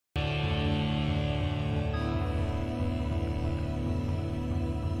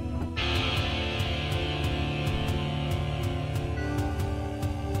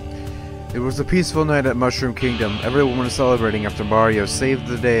It was a peaceful night at Mushroom Kingdom. Everyone was celebrating after Mario saved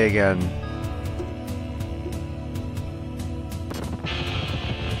the day again.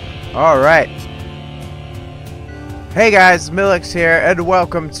 Alright. Hey guys, Millex here, and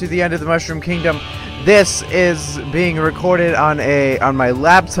welcome to the end of the Mushroom Kingdom. This is being recorded on my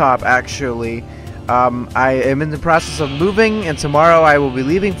laptop, actually. I am in the process of moving, and tomorrow I will be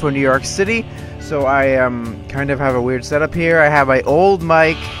leaving for New York City. So I kind of have a weird setup here. I have my old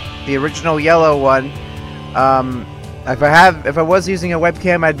mic, the original yellow one. If I was using a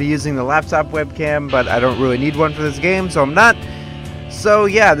webcam, I'd be using the laptop webcam, but I don't really need one for this game, so I'm not. So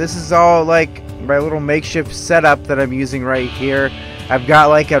yeah, this is all like my little makeshift setup that I'm using right here. I've got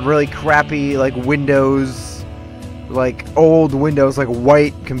like a really crappy like Windows, like old Windows, like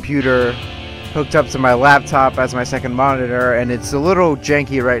white computer hooked up to my laptop as my second monitor, and it's a little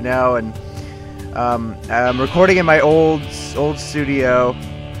janky right now. And I'm recording in my old studio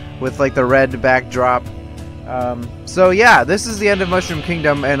with like the red backdrop. So yeah, this is the end of Mushroom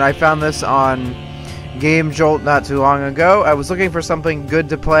Kingdom, and I found this on Game Jolt not too long ago. I was looking for something good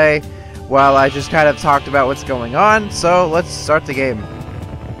to play while I just kind of talked about what's going on, so let's start the game.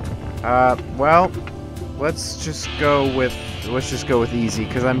 Well, let's just go with easy,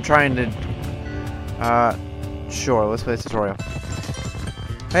 because I'm trying to, sure, let's play the tutorial.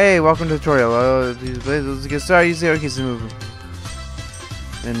 Hey, welcome to the tutorial. Let's get started. You see how it keeps moving.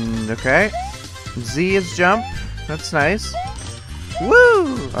 And, okay. Z is jump. That's nice.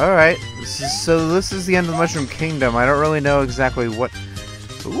 Woo! Alright. So this is the end of the Mushroom Kingdom. I don't really know exactly what...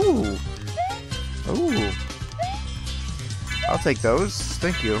 Ooh. Ooh. I'll take those.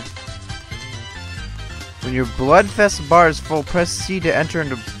 Thank you. When your Bloodfest bar is full, press C to enter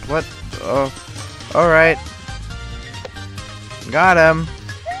into blood... Oh. Alright. Got him.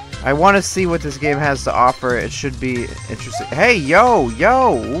 I want to see what this game has to offer. It should be interesting. Hey, yo!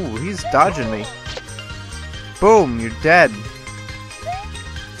 Yo! Ooh, he's dodging me. Boom! You're dead.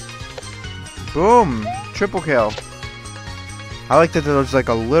 Boom! Triple kill. I like that there's like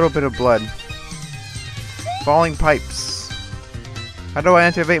a little bit of blood. Falling pipes. How do I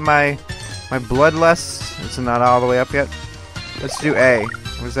activate my bloodlust? It's not all the way up yet. Let's do A.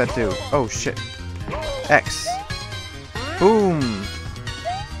 What does that do? Oh shit. X. Boom!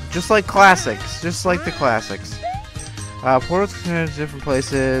 Just like classics. Just like the classics. Portals connect to different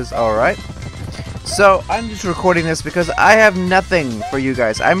places. Alright. So, I'm just recording this because I have nothing for you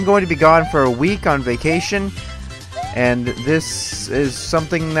guys. I'm going to be gone for a week on vacation, and this is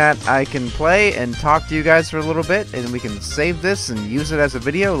something that I can play and talk to you guys for a little bit, and we can save this and use it as a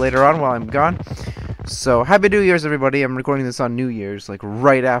video later on while I'm gone. So, Happy New Year's, everybody. I'm recording this on New Year's, like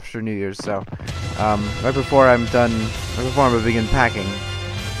right after New Year's, so right before I'm done, right before I begin packing.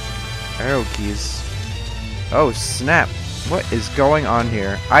 Arrow keys. Oh, snap. What is going on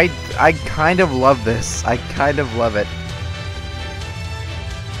here? I kind of love this. I kind of love it.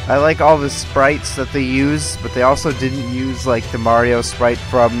 I like all the sprites that they use, but they also didn't use like the Mario sprite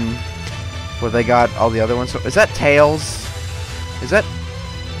from where they got all the other ones. So, is that Tails? Is that...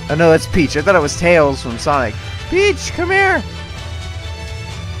 Oh no, that's Peach. I thought it was Tails from Sonic. Peach, come here!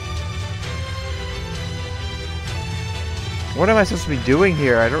 What am I supposed to be doing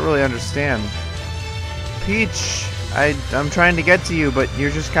here? I don't really understand. Peach, I'm trying to get to you, but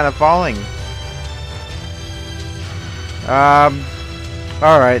you're just kind of falling.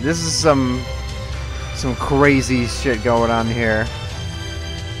 Alright, this is some crazy shit going on here.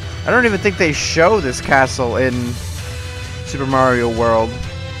 I don't even think they show this castle in Super Mario World.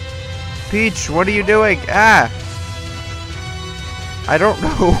 Peach, what are you doing? Ah! I don't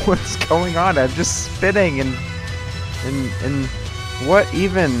know what's going on. I'm just spinning and what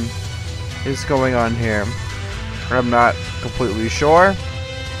even is going on here? I'm not completely sure.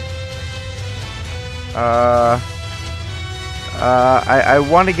 I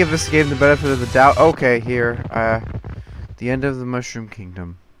want to give this game the benefit of the doubt. Okay, here. The end of the Mushroom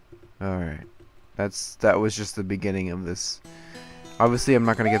Kingdom. Alright. That was just the beginning of this. Obviously, I'm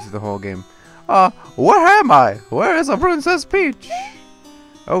not going to get through the whole game. Where am I? Where is a Princess Peach?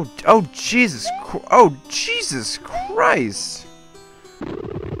 Oh, Jesus Christ!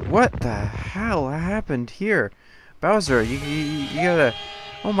 What the hell happened here? Bowser, you gotta...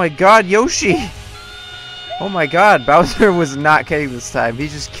 Oh my god, Yoshi! Oh my god, Bowser was not kidding this time. He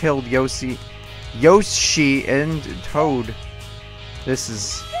just killed Yoshi and Toad. This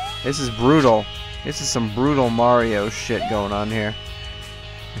is brutal. This is some brutal Mario shit going on here.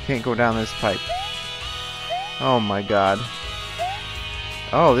 I can't go down this pipe. Oh my god.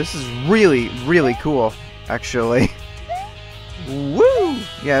 Oh, this is really, really cool, actually. Woo!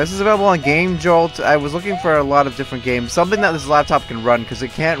 Yeah, this is available on Game Jolt. I was looking for a lot of different games. Something that this laptop can run, because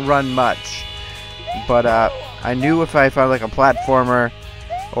it can't run much. But I knew if I found like a platformer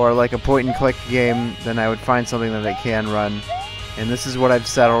or like a point-and-click game, then I would find something that it can run. And this is what I've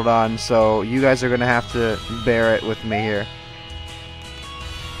settled on, so you guys are going to have to bear it with me here.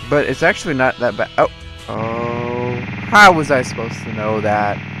 But it's actually not that bad. Oh, how was I supposed to know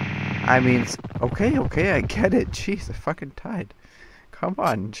that? I mean, okay, I get it. Jeez, I fucking died. Come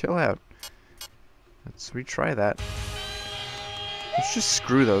on, chill out. Let's retry that. Let's just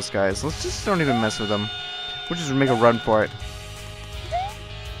screw those guys. Let's just don't even mess with them. We'll just make a run for it.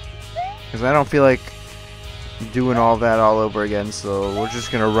 Because I don't feel like doing all that all over again, so we're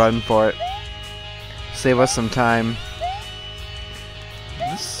just gonna run for it. Save us some time.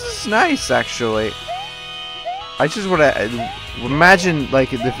 This is nice, actually. I just would imagine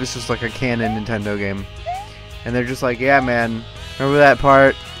like if this was like a canon Nintendo game, and they're just like, yeah, man, remember that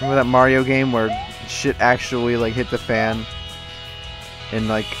part? Remember that Mario game where shit actually like hit the fan, and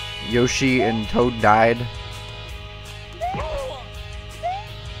like Yoshi and Toad died?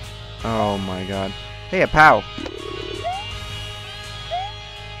 Oh my god. Hey, a POW!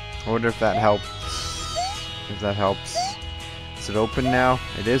 I wonder if that helps. If that helps. Is it open now?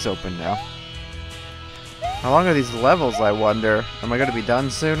 It is open now. How long are these levels, I wonder? Am I going to be done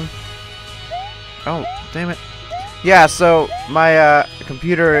soon? Oh, damn it. Yeah, so my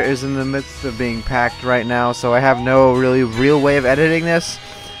computer is in the midst of being packed right now, so I have no really real way of editing this.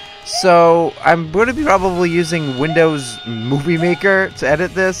 So I'm going to be probably using Windows Movie Maker to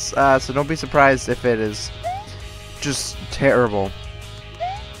edit this, so don't be surprised if it is just terrible.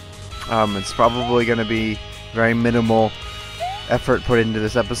 It's probably going to be very minimal effort put into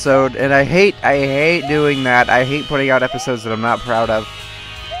this episode, and I hate doing that. I hate putting out episodes that I'm not proud of,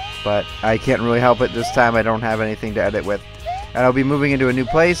 but I can't really help it this time. I don't have anything to edit with, and I'll be moving into a new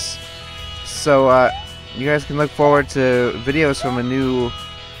place, so you guys can look forward to videos from a new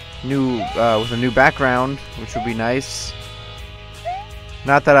with a new background, which will be nice.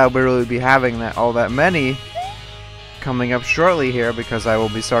 Not that I'll really be having all that many coming up shortly here, because I will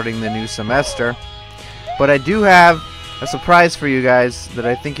be starting the new semester, but I do have a surprise for you guys that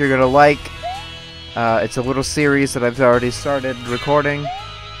I think you're gonna like. It's a little series that I've already started recording,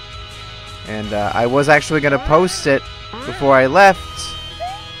 and I was actually gonna post it before I left,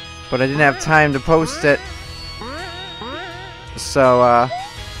 but I didn't have time to post it, so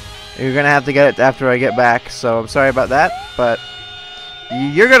you're gonna have to get it after I get back. So I'm sorry about that, but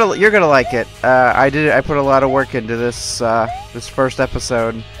you're gonna like it. I put a lot of work into this this first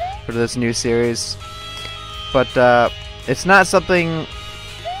episode for this new series, but it's not something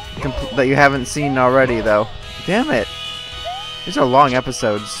that you haven't seen already, though. Damn it. These are long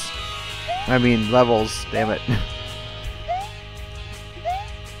episodes. I mean, levels. Damn it.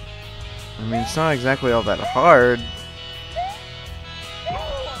 I mean, it's not exactly all that hard.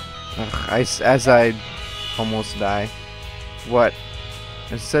 Ugh, as I almost die. What?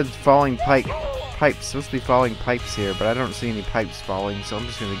 It said falling pipes. It's supposed to be falling pipes here, but I don't see any pipes falling, so I'm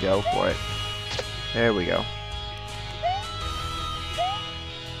just going to go for it. There we go.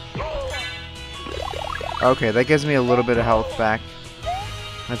 Okay, that gives me a little bit of health back.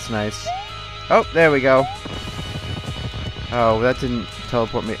 That's nice. Oh, there we go. Oh, that didn't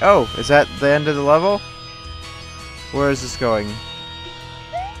teleport me. Oh, is that the end of the level? Where is this going?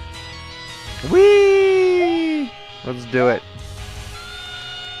 Whee! Let's do it.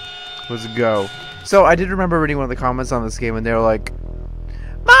 Let's go. So, I did remember reading one of the comments on this game, and they were like,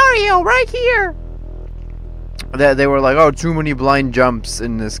 Mario, right here! They were like, oh, too many blind jumps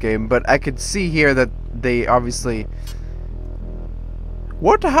in this game, but I could see here that they obviously...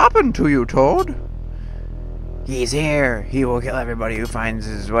 What happened to you, Toad? He's here. He will kill everybody who finds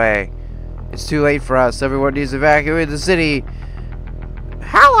his way. It's too late for us. Everyone needs to evacuate the city.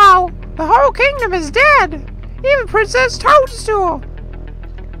 Hello! The whole kingdom is dead! Even Princess Toadstool!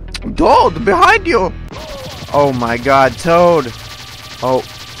 Toad, behind you! Oh my god, Toad! Oh,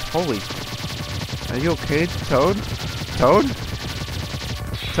 holy... Are you okay, Toad? Toad?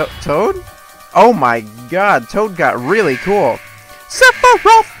 Toad? Oh my god, Toad got really cool.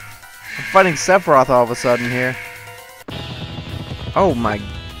 Sephiroth! I'm fighting Sephiroth all of a sudden here. Oh my...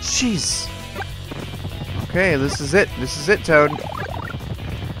 Jeez. Okay, this is it. This is it, Toad.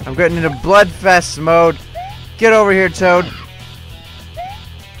 I'm getting into Bloodfest mode. Get over here, Toad.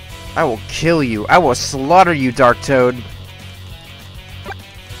 I will kill you. I will slaughter you, Dark Toad.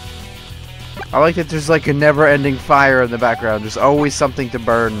 I like that there's like a never-ending fire in the background. There's always something to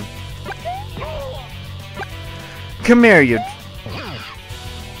burn. Come here, you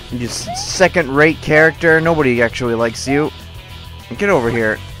second-rate character. Nobody actually likes you. Get over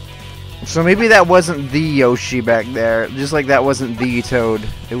here. So maybe that wasn't the Yoshi back there. Just like that wasn't the Toad.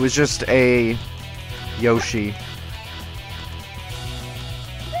 It was just a Yoshi.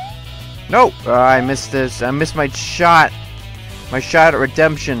 Nope. I missed this. I missed my shot. My shot at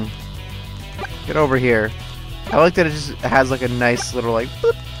redemption. Get over here. I like that it just has like a nice little like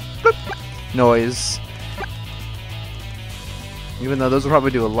bloop, bloop noise. Even though those will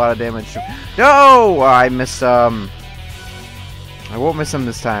probably do a lot of damage. No! I missed I won't miss him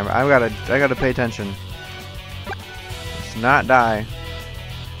this time. I gotta pay attention. Let's not die.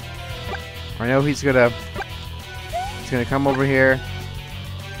 I know he's gonna come over here.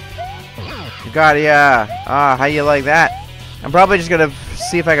 Got ya! Ah, how you like that? I'm probably just gonna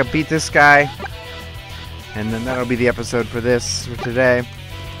see if I can beat this guy, and then that'll be the episode for today.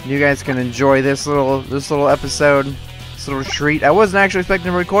 You guys can enjoy this little episode, this little treat. I wasn't actually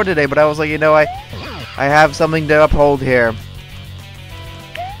expecting to record today, but I was like, you know, I have something to uphold here.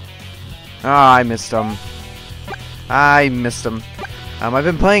 Ah, I missed him. I missed him. I've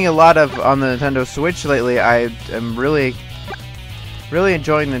been playing a lot on the Nintendo Switch lately. I am really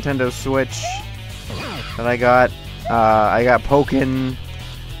enjoying Nintendo Switch that I got. I got Pokken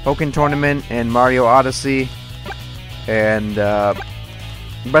Tournament and Mario Odyssey and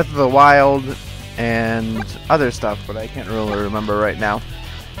Breath of the Wild and other stuff, but I can't really remember right now.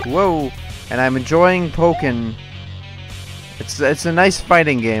 Whoa! And I'm enjoying Pokken. It's a nice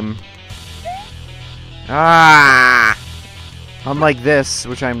fighting game. Ah! Unlike this,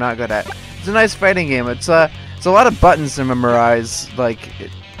 which I'm not good at. It's a nice fighting game. It's a lot of buttons to memorize. Like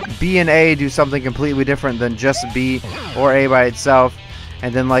B and A do something completely different than just B or A by itself,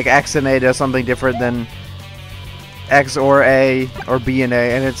 and then like X and A does something different than X or A or B and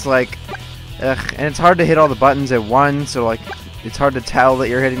A, and it's like, ugh, and it's hard to hit all the buttons at once. So like, it's hard to tell that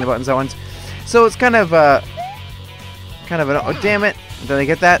you're hitting the buttons at once. So it's kind of an oh damn it! Did I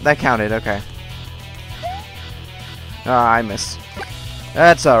get that? That counted. Okay. Ah, I missed.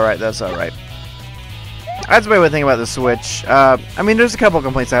 That's alright, that's alright. That's my thing about the Switch. I mean, there's a couple of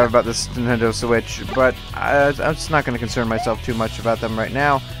complaints I have about this Nintendo Switch, but I'm just not going to concern myself too much about them right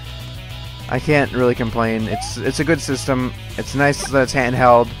now. I can't really complain. It's a good system. It's nice that it's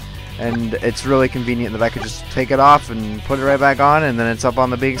handheld, and it's really convenient that I could just take it off and put it right back on, and then it's up on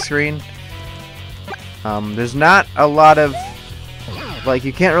the big screen. There's not a lot of, like,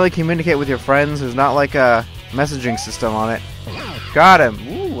 you can't really communicate with your friends. There's not like a messaging system on it. Got him!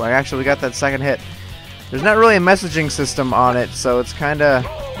 Ooh, I actually got that second hit. There's not really a messaging system on it, so it's kind of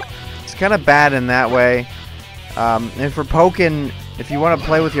bad in that way. And for Pokken, if you want to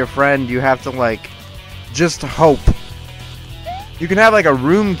play with your friend, you have to like just hope. You can have like a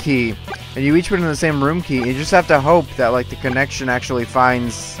room key, and you each put in the same room key. You just have to hope that like the connection actually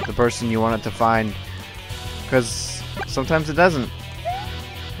finds the person you want it to find, because sometimes it doesn't.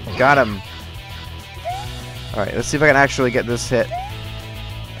 Got him. Alright, let's see if I can actually get this hit.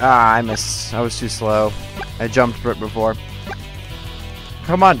 Ah, I missed. I was too slow. I jumped right before.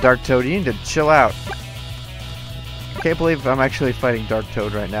 Come on, Dark Toad, you need to chill out. I can't believe I'm actually fighting Dark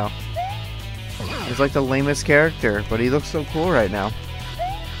Toad right now. He's like the lamest character, but he looks so cool right now.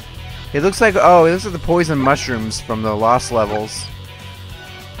 He looks like, oh, he looks like the poison mushrooms from the Lost levels.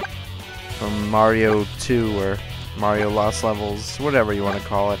 From Mario 2 or Mario Lost Levels, whatever you want to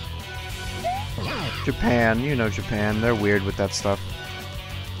call it. Japan, you know Japan, they're weird with that stuff.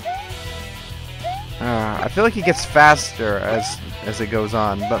 I feel like he gets faster as it goes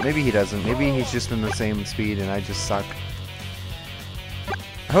on, but maybe he doesn't. Maybe he's just in the same speed and I just suck.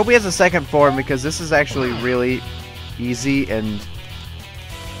 I hope he has a second form, because this is actually really easy and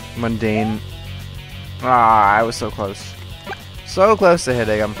mundane. Ah, I was so close. So close to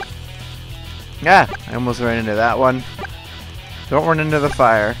hitting him. Yeah, I almost ran into that one. Don't run into the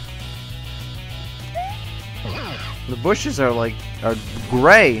fire. The bushes are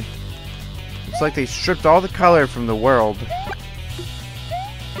gray. It's like they stripped all the color from the world.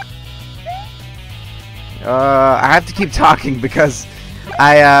 I have to keep talking because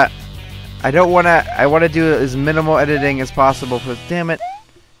I don't wanna. I wanna do as minimal editing as possible. But damn it,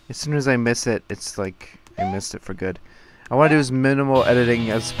 as soon as I miss it, it's like I missed it for good. I want to do as minimal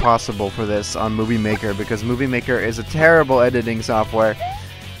editing as possible for this on Movie Maker, because Movie Maker is a terrible editing software.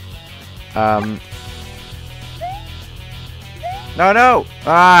 No!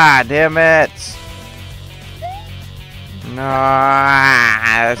 Ah, damn it!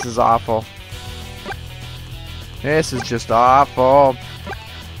 No, this is awful. This is just awful.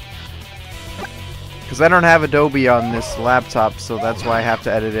 Because I don't have Adobe on this laptop, so that's why I have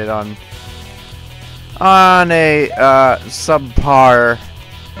to edit it on a subpar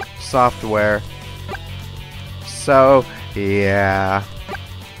software. So Yeah.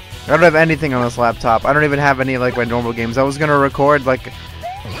 I don't have anything on this laptop. I don't even have any like my normal games. I was gonna record like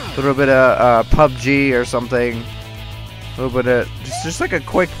a little bit of PUBG or something. A little bit of just like a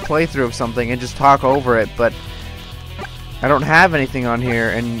quick playthrough of something and just talk over it, but I don't have anything on here,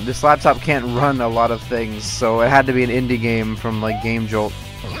 and this laptop can't run a lot of things, so it had to be an indie game from like Game Jolt.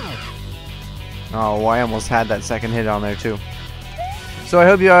 Oh, I almost had that second hit on there too. So I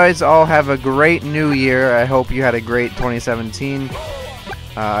hope you guys all have a great new year. I hope you had a great 2017.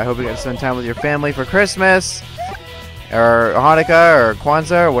 I hope you got to spend time with your family for Christmas, or Hanukkah, or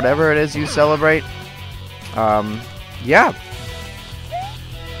Kwanzaa, or whatever it is you celebrate. Yeah.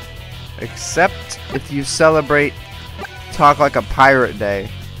 Except if you celebrate Talk Like a Pirate Day.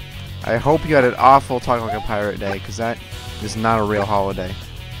 I hope you had an awful Talk Like a Pirate Day, because that is not a real holiday.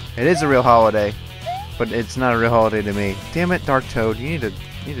 It is a real holiday, but it's not a real holiday to me. Damn it, Dark Toad, you need to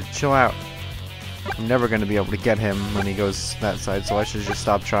chill out. I'm never going to be able to get him when he goes that side, so I should just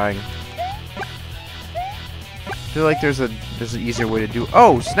stop trying. I feel like there's an easier way to do.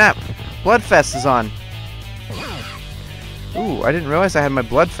 Oh, snap! Bloodfest is on. Ooh, I didn't realize I had my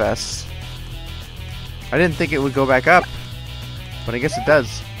Bloodfest. I didn't think it would go back up, but I guess it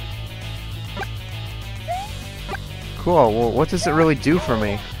does. Cool. Well, what does it really do for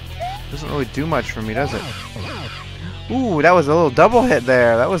me? It doesn't really do much for me, does it? Ooh, that was a little double hit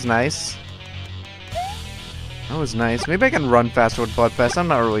there. That was nice. That was nice. Maybe I can run faster with Bloodfest. I'm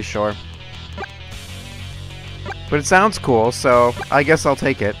not really sure. But it sounds cool, so I guess I'll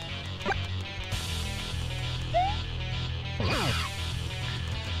take it.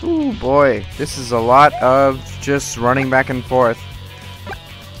 Ooh, boy. This is a lot of just running back and forth.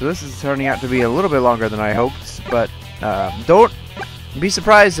 So this is turning out to be a little bit longer than I hoped, but don't be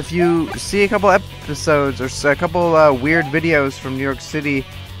surprised if you see a couple episodes or a couple weird videos from New York City,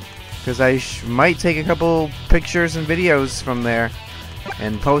 because I might take a couple pictures and videos from there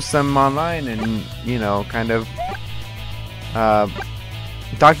and post them online and, you know, kind of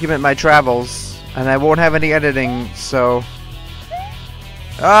document my travels. And I won't have any editing, so...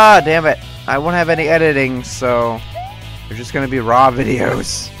 Ah, damn it. I won't have any editing, so they're just going to be raw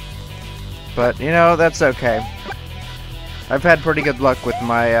videos. But, you know, that's okay. I've had pretty good luck with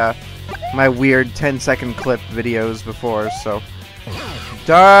my my weird 10-second clip videos before, so...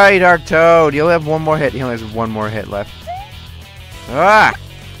 Die, Dark Toad! You only have one more hit. He only has one more hit left. Ah!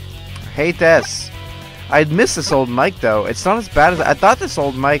 I hate this. I miss this old mic, though. It's not as bad as... I thought this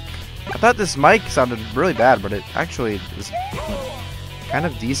old mic... I thought this mic sounded really bad, but it actually is kind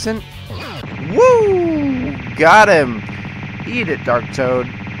of decent. Woo! Got him! Eat it, Dark Toad.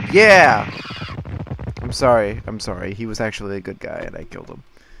 Yeah! I'm sorry. I'm sorry. He was actually a good guy, and I killed him.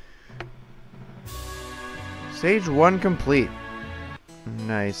 Stage 1 complete.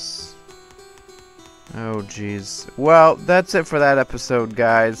 Nice. Oh, jeez. Well, that's it for that episode,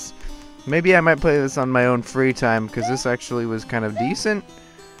 guys. Maybe I might play this on my own free time, because this actually was kind of decent.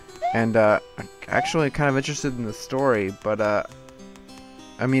 And, actually kind of interested in the story, but,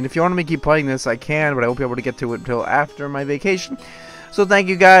 I mean, if you want me to keep playing this, I can, but I won't be able to get to it until after my vacation. So thank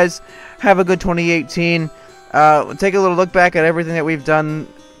you, guys. Have a good 2018. Take a little look back at everything that we've done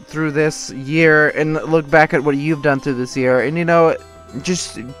through this year, and look back at what you've done through this year. And, you know,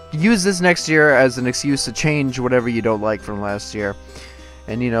 just use this next year as an excuse to change whatever you don't like from last year.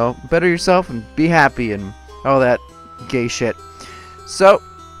 And, you know, better yourself and be happy and all that gay shit. So,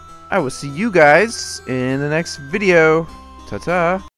 I will see you guys in the next video. Ta-ta.